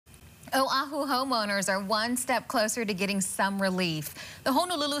Oahu homeowners are one step closer to getting some relief. The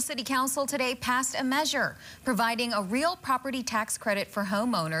Honolulu City Council today passed a measure providing a real property tax credit for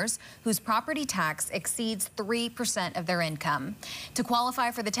homeowners whose property tax exceeds 3% of their income. To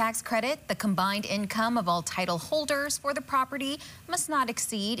qualify for the tax credit, the combined income of all title holders for the property must not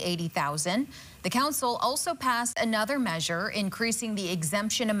exceed $80,000. The council also passed another measure increasing the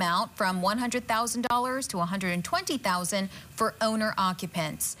exemption amount from $100,000 to $120,000 for owner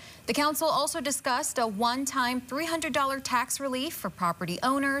occupants. The council also discussed a one-time $300 tax relief for property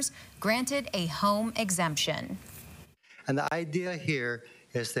owners granted a home exemption. And the idea here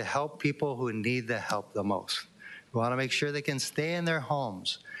is to help people who need the help the most. We want to make sure they can stay in their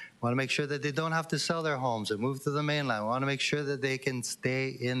homes. We want to make sure that they don't have to sell their homes and move to the mainland. We want to make sure that they can stay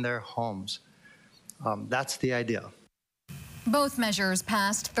in their homes. That's the idea. Both measures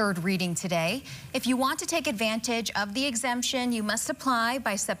passed third reading today. If you want to take advantage of the exemption, you must apply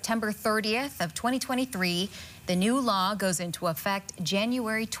by September 30th of 2023. The new law goes into effect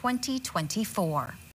January 2024.